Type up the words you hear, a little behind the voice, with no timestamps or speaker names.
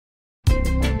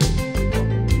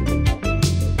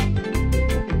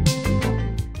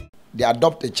The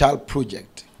Adopt a Child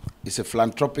project is a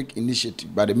philanthropic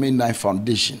initiative by the Mainline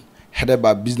Foundation, headed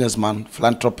by businessman,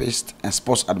 philanthropist, and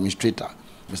sports administrator,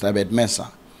 Mr. Abed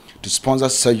Mensah, to sponsor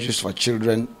surgeries for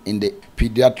children in the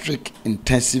pediatric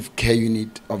intensive care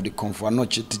unit of the Komfo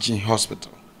Anokye Teaching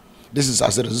Hospital. This is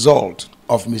as a result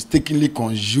of mistakenly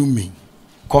consuming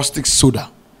caustic soda,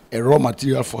 a raw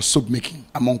material for soap making,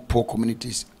 among poor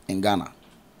communities in Ghana.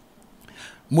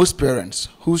 Most parents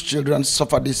whose children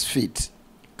suffer this fate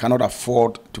cannot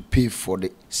afford to pay for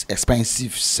the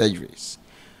expensive surgeries,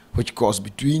 which cost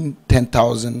between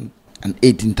 10,000 and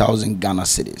 18,000 Ghana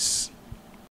cedis.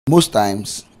 Most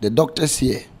times, the doctors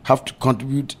here have to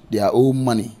contribute their own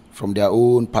money from their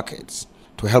own pockets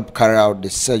to help carry out the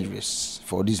surgeries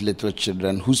for these little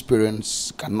children whose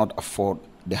parents cannot afford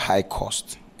the high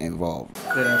cost involved.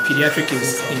 The pediatric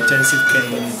intensive care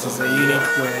unit is a unit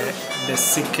where the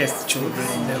sickest children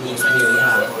in the hospital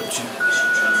are brought to.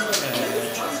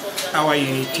 Our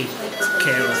unit takes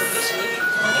care of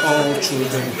all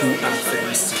children who are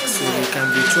very sick. So they can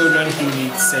be children who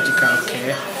need surgical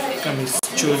care, can be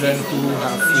children who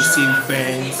have received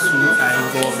burns, who are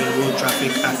involved in road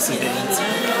traffic accidents,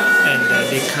 and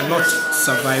they cannot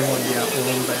survive on their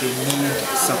own, but they need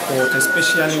support,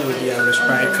 especially with their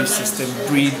respiratory system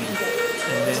breathing,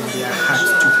 and then their heart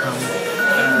to pump.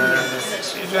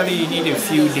 Usually you need a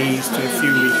few days to a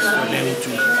few weeks for them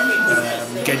to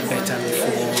get better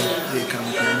before they can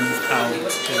be moved out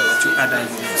to other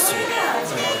units to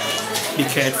be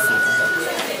cared for.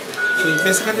 So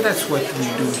basically that's what we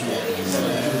do here.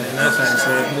 And as I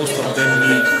said, most of them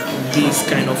need this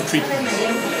kind of treatment.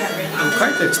 It's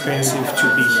quite expensive to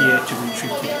be here to be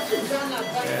treated.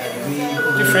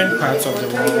 Different parts of the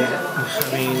world, I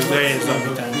mean, very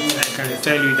exorbitant. I can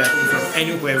tell you that from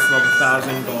anywhere from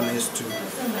 $1,000 to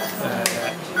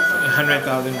 $100,000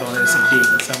 a day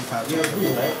in some parts of the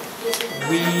world.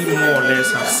 We more or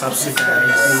less have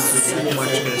subsidized to so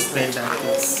much extent that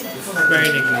it's very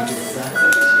negligible.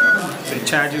 The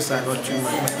charges are not too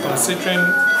much, but considering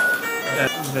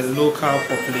the local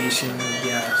population,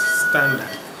 their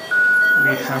standard,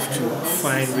 we have to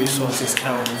find resources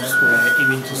elsewhere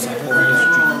even to support this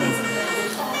treatment.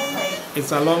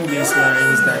 It's along these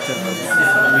lines that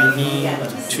we need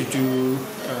to do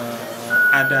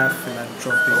other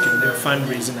philanthropic and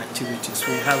fundraising activities.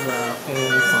 We have our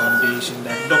own foundation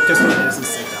that doctors and nurses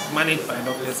set up, managed by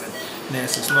doctors and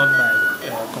nurses, not by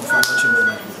Komfo Anokye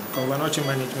Management. Komfo Anokye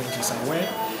Management is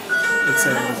aware. It's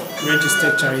a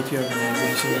registered charity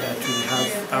organization that we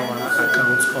have our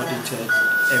accounts audited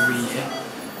every year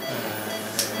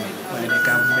by the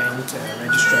government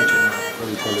registrar general.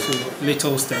 So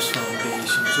Little Steps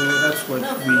Foundation. So that's what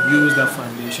we use that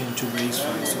foundation to raise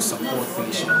funds to support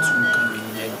patients who come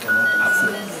in here and cannot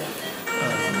afford.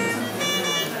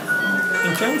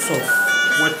 In terms of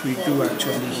what we do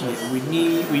actually here,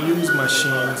 we use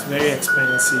machines, very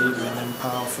expensive and then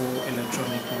powerful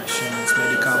electronic machines,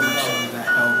 medical machines that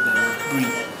help them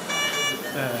breathe.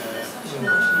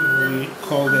 We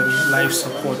call them life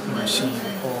support machine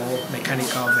or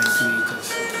mechanical ventilators.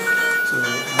 So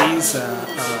these are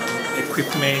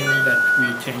equipment that we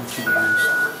tend to use.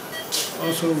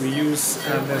 Also, we use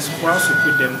whilst we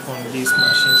put them on these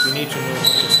machines, we need to know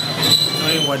what is happening.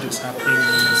 Knowing what is happening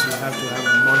means you have to have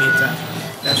a monitor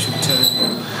that should tell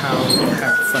you how the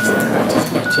heart is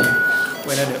beating,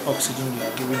 whether the oxygen you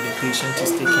are giving the patient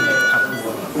is taking it up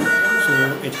or not. So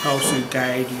it helps you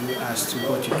guide you as to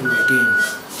what to do again.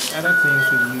 Other things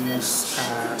we use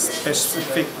are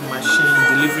specific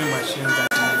delivery machines that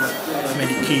deliver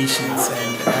medications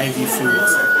and IV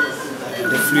fluids.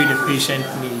 The fluid the patient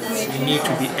needs, you need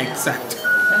to be exact.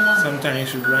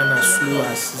 Sometimes you run as slow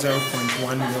as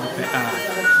 0.1 ml per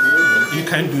hour. You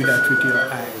can't do that with your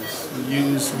eyes. We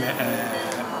use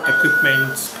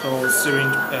equipment called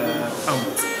syringe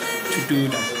pumps to do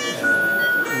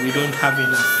that. We don't have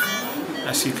enough,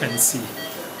 as you can see.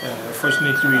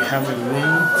 Fortunately, we have a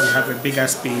room, we have a bigger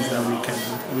space that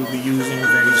we'll be using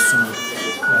very soon.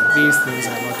 But these things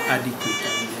are not adequate.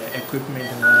 And the equipment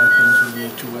and other things we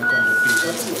need to work on the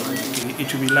patients. It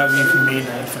would be lovely if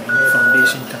Mainline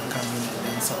Foundation can come in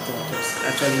and support us.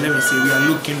 Actually, let me say we are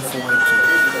looking forward to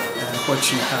what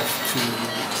you have to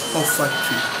offer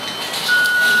to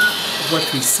what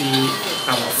we say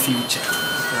our future.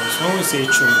 Because when we say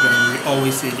children, we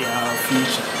always say they are our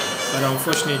future. But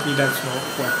unfortunately, that's not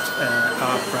what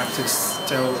our practice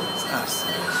tells us.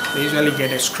 They usually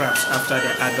get the scraps after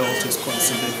the adult is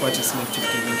considered what is left to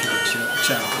give to the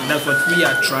child. And that's what we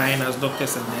are trying as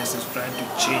doctors and nurses, trying to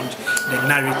change the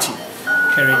narrative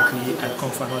currently at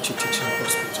Komfo Anokye Teaching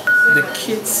Hospital. the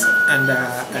kids under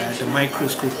the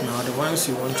microscope now, the ones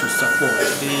you want to support,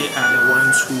 they are the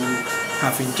ones who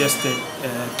have ingested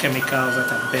chemicals that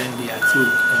have burned their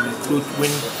throat, and the throat,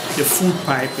 when the food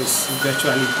pipe is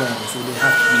virtually gone, so they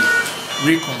have to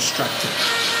be reconstructed.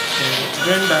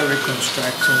 During that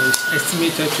reconstruction, it's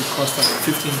estimated to cost about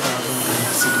 15,000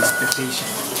 cedis per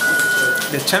patient.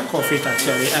 The chunk of it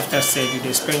actually, after surgery,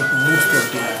 they spend most of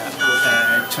their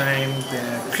time,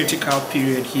 the critical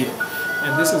period here.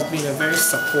 And this has been a very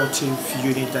supportive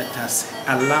unit that has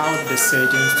allowed the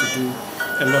surgeons to do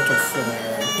a lot of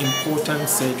important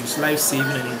surgeries, life-saving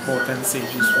and important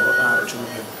surgeries for our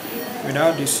children.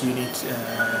 Without this unit,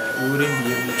 we wouldn't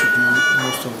be able to do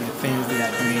most of the things they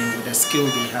are doing with the skill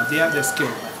they have. They have the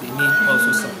skill, but they need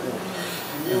also support.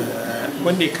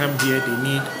 When they come here, they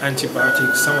need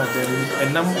antibiotics. Some of them,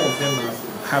 a number of them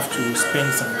have to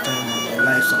spend some time on the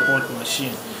life support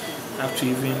machine, up to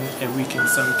even a week in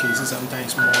some cases,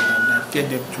 sometimes more than that, get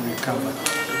them to recover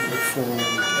before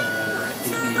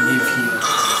they leave here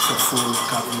for full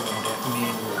recovery on the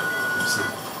main road.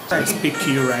 I speak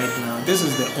to you right now, this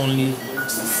is the only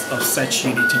of such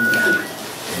unit in Ghana.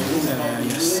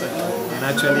 Yes, and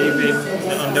actually even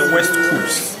on the west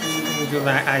coast, because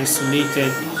I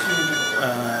isolated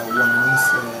ones,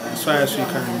 as far as we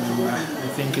can remember. I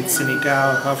think it's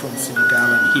Senegal, apart from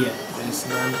Senegal and here. There's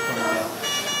none on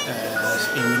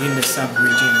within the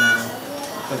sub-region now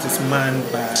that is manned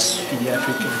by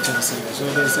pediatric intensive. So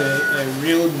there's a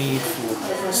real need for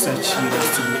such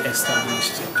units to be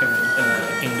established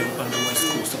on the west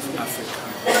coast of Africa.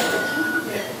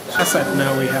 As at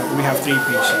now, we have 3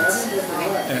 patients.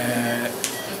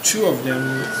 2 of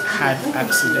them had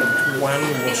accident. One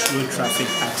was road traffic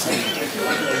accident.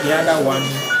 The other one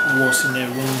was in a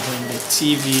room when the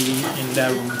TV in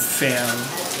that room fell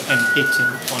and hit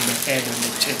him on the head and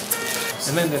the chest.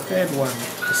 And then the third one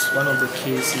is one of the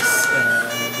cases,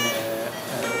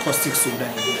 the caustic soda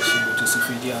injection, which is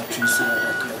esophageal soda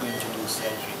that they are going to do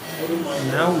surgery.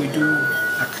 Now we do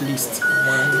at least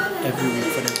one every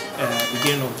week. For the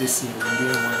beginning of this year, we're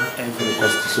doing one every week.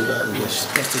 Caustic soda injection.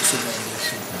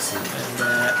 And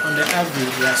on the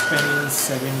average, we are spending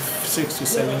 6 to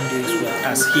 7 days with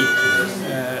us here.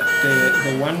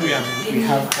 The one we have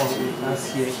with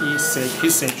us here,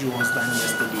 his surgery was done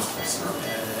yesterday.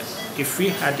 If we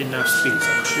had enough space,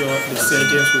 I'm sure the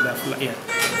surgeons would have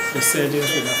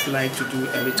liked to do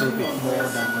a little bit more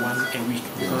than one a week,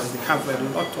 because they have a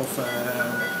lot of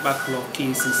backlog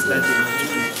cases that they need to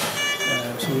do.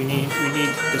 So we need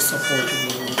the support to be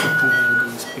able to clear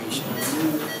these patients.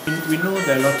 We know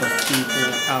there are a lot of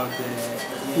people out there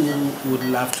who would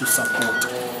love to support.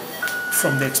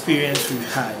 From the experience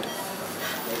we've had,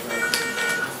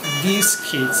 these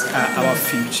kids are our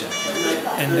future,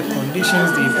 and the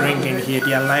conditions they bring in here,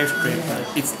 they are life-threatening.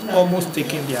 It's almost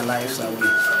taking their lives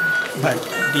away. But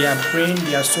their brain,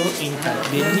 they are so intact.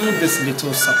 They need this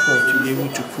little support to be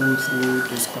able to pull through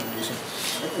this condition.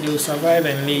 They will survive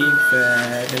and live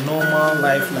the normal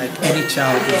life like any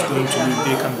child is going to live.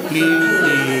 They can play,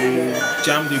 they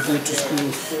jump, they go to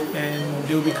school, and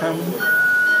they will become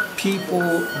people,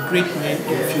 great men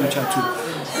in the future to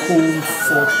hold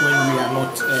forth when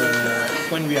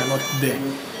we are not there.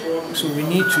 So we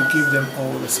need to give them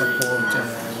all the support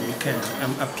we can.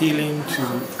 I'm appealing to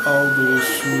all those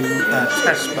who are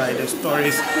touched by the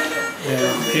stories the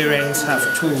parents have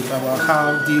told about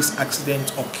how these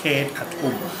accidents occurred at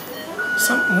home.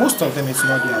 Most of them, it's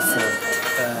not their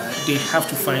fault. They have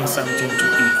to find something to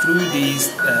eat. Through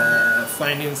these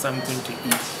finding something to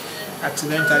eat,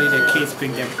 accidentally the kids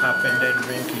pick them up and then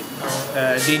drink it.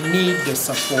 They need the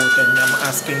support, and I'm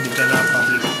asking the general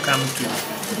public to come to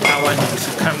our needs,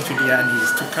 to come to their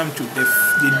needs, to come to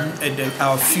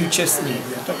our future's need.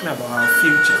 We are talking about our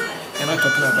future. We're not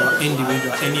talking about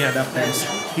individual, any other person.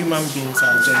 Human beings,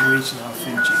 our generation, our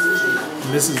future.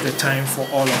 And this is the time for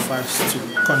all of us to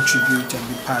contribute and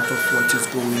be part of what is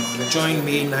going on. Join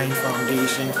May 9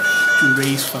 Foundation to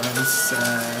raise funds.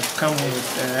 Come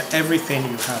with everything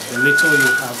you have. The little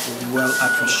you have will be well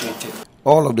appreciated.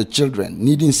 All of the children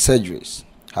needing surgeries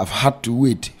have had to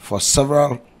wait for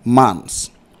several months,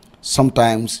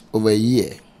 sometimes over a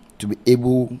year, to be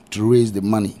able to raise the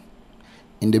money.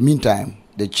 In the meantime,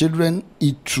 the children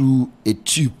eat through a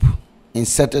tube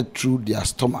inserted through their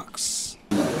stomachs.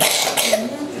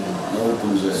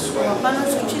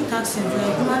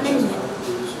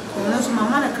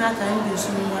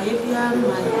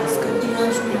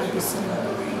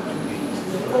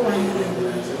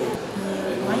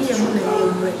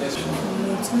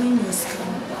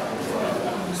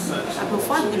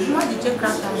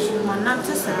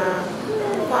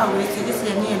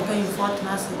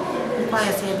 buy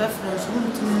a reference,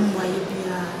 something why you be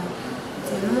a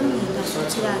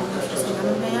social and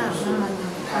may have no money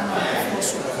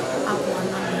also up one.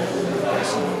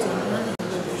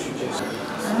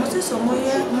 I must say, some way,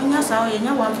 when I saw you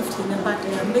 150 but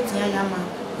I'm betting I am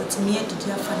with me to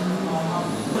dear family.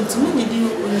 Continue to do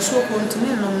when you so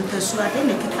continue long pursue, I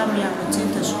didn't come here with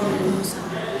the school.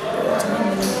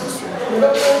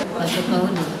 I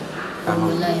suppose I'm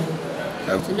alive.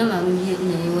 So now I'm here in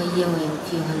a year when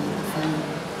few hundred family.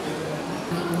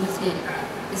 I say,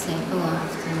 it's like go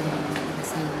after the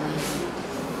same way.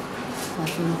 But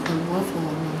from work for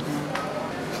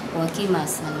one, working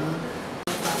myself.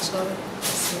 Sorry,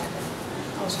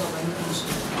 also when you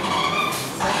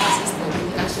assistant,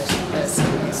 actually, that's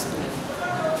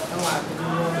no, I've been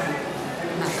more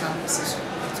in a campus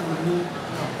to me.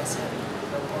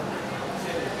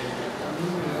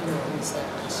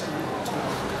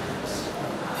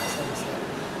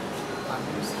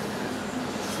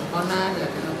 Honor the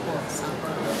report,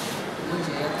 sample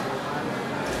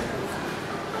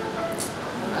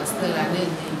I still a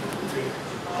name.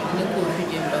 I go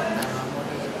read your doctor.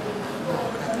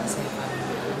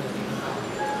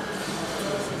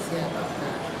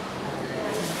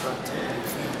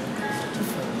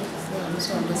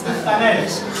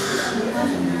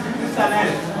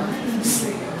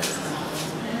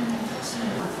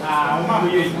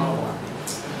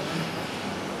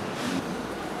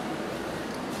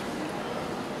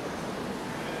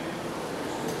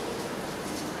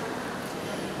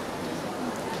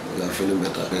 You are feeling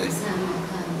better, right?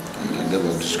 You can get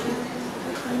back to school.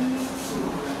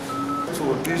 So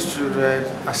these children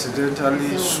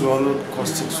accidentally swallowed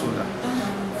caustic soda,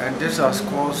 and this has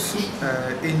caused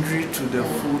injury to the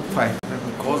food pipe, and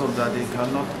because of that they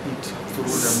cannot eat through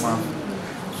the mouth.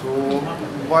 So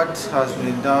what has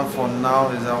been done for now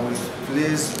is that we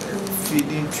place a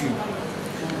feeding tube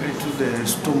into the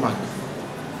stomach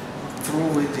through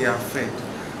which they are fed.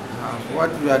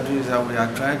 What we are doing is that we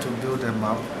are trying to build them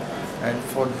up, and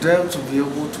for them to be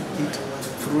able to eat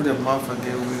through the mouth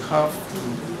again, we have to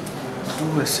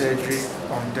do a surgery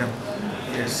on them.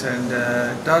 Yes, and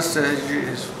that surgery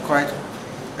is quite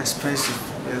expensive.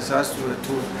 Yes, as we were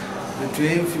told,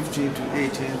 between 15 to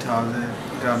 18,000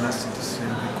 Ghana cedis,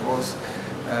 because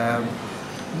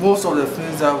most of the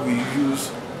things that we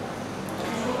use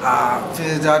are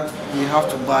things that we have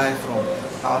to buy from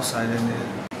outside, and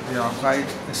they are quite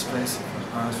expensive.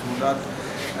 So that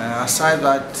aside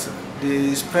that,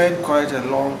 they spend quite a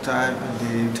long time in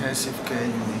the intensive care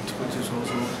unit, which is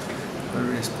also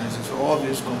very expensive. So all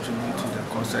this contribute to the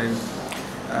cost.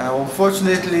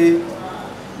 Unfortunately,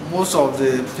 most of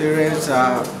the parents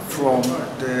are from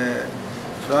the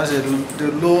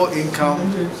low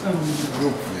income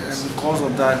group, and because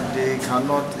of that, they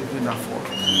cannot even afford.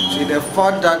 So the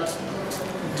fact that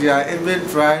they are even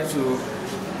trying to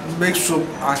make soup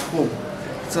at home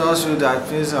tells you that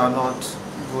things are not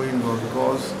going well,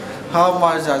 because how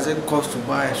much does it cost to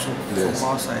buy a soup from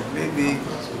outside? Maybe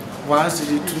 1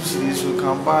 cedi, 2 cedis, you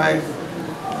can buy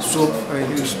soap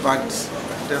and use, but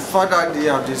the fact that they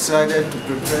have decided to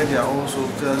prepare their own soap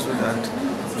tells you that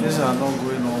things are not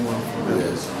going on well for them.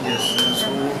 Yes. And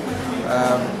so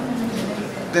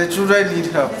the children need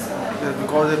help,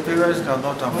 because the parents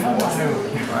cannot afford,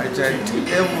 right? And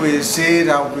if we say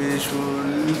that we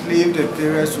should leave the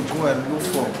parents to go and look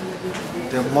for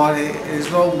the money, it's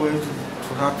not going to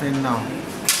happen now.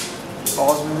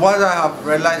 Because what I have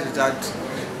realized is that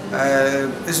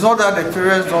it's not that the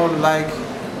parents don't like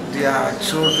their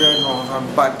children,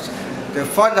 but the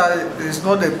fact that it's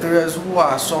not the parents who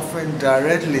are suffering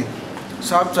directly.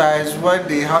 Sometimes when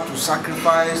they have to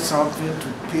sacrifice something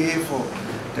to pay for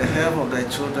the health of their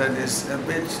children, is a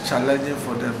bit challenging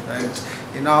for them. And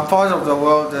in our part of the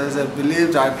world, there's a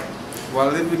belief that,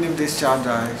 well, even if this child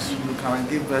dies, you can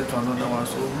give birth to another one.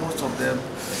 So most of them,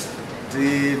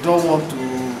 they don't want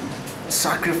to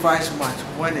sacrifice much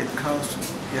when it comes to,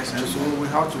 yes, and so we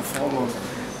have to follow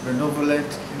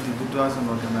benevolent individuals and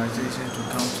organizations to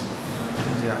come to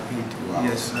their aid. Wow.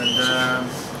 Yes,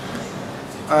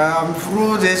 and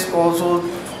through this also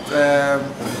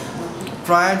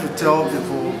trying to tell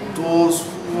people, those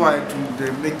who are into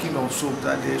the making of soap,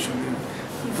 that they should be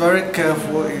very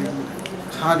careful in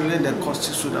handling the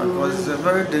caustic soda, because it's a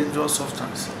very dangerous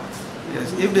substance.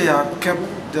 Yes, if they had kept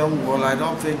them well, I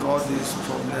don't think all these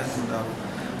problems would have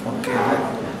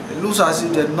occurred. It looks as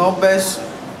if the numbers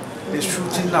is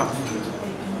shooting up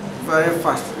very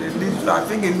fast. I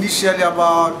think initially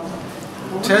about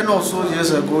 10 or so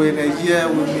years ago, in a year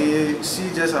we may see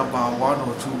just about 1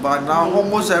 or 2, but now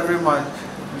almost every month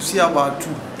you see about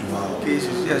 2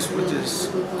 cases, yes, which is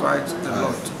quite a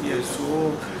lot. Yes,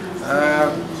 so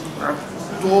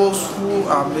those who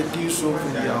are making soap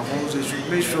in their homes, they should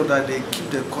make sure that they keep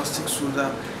the caustic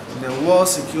soda in a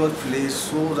well-secured place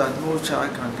so that no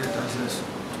child can get access to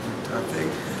it. I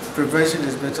think prevention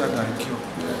is better than cure.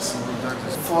 Yes. So that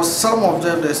is, for some of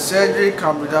them, the surgery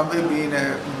can be done maybe in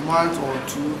a month or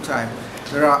 2 time.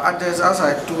 There are others, as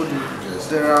I told you,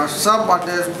 there are some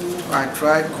others who I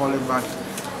tried calling, but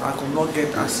I could not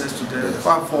get access to them.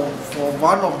 But for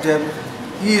one of them,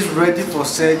 he is ready for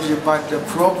surgery, but the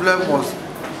problem was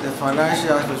the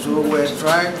financial aspect. So we're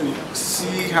trying to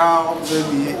see how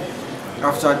maybe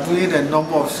after doing a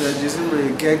number of surgeries,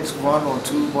 we get 1 or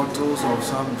 2 bottles of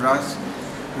some drugs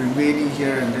remaining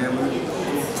here and there. We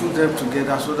put them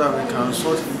together so that we can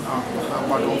sort him out.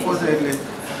 But unfortunately,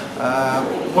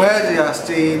 where they are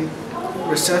staying,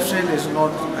 reception is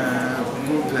not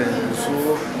good there.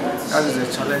 So that is a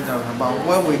challenge. But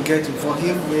when we get it for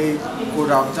him, we could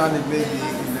have done it maybe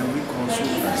in a week or so.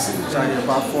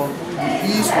 But for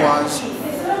these ones,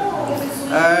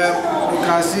 you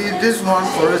can see this one,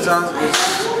 for instance,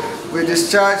 we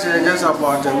discharged her just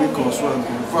about a week or so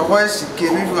ago. But when she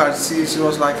came, if you had seen, she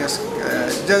was like just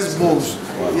bones,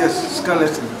 yes,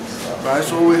 skeleton. Right,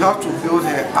 so we have to build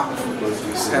her up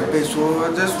a bit.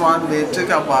 So this one may take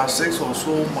about 6 or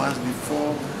so months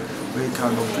before we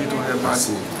can operate on her. But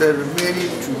the remaining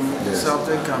 2,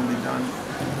 something can be done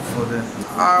for them.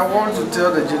 I want to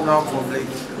tell the general public,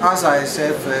 as I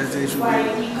said first, they should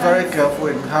be very careful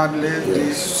in handling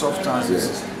these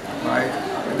substances. Right.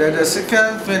 Then the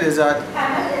second thing is that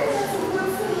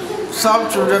some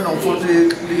children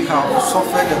unfortunately have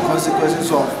suffered the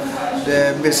consequences of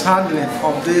the mishandling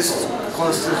of this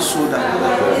caustic soda.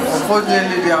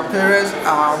 Unfortunately, their parents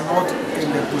are not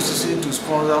in the position to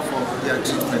sponsor for their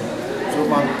treatment.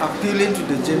 So I'm appealing to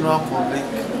the general public,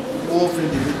 both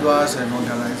individuals and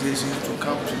organizations, to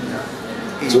come to their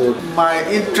aid. So my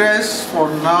interest for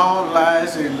now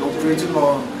lies in operating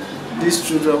on these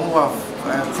children who have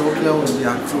a problem with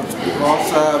their throat.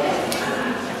 Because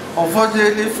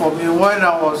unfortunately for me, when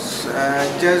I was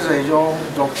just a young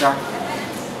doctor,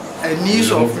 a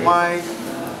niece of mine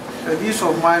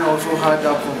also had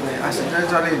that problem. I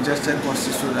accidentally ingested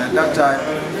caustic soda. At that time,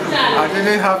 I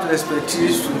didn't have the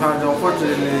expertise to handle.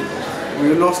 Unfortunately,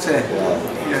 we lost her.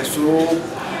 Yeah, so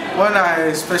when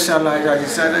I specialized, I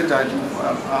decided that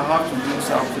I have to do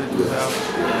something to help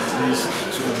these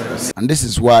children. And this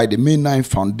is why the May 9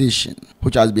 Foundation,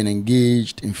 which has been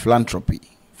engaged in philanthropy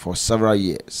for several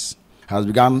years, has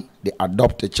begun the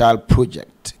Adopt a Child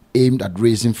project aimed at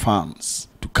raising funds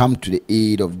to come to the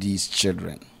aid of these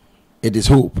children. It is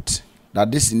hoped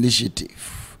that this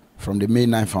initiative from the May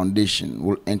 9 Foundation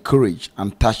will encourage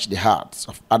and touch the hearts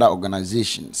of other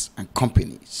organizations and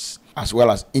companies, as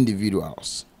well as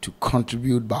individuals, to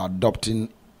contribute by adopting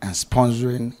and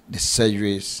sponsoring the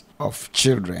surgeries of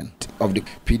children of the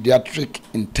Pediatric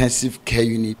Intensive Care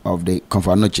Unit of the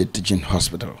Comfort Noche Teaching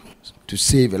Hospital to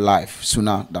save a life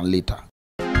sooner than later.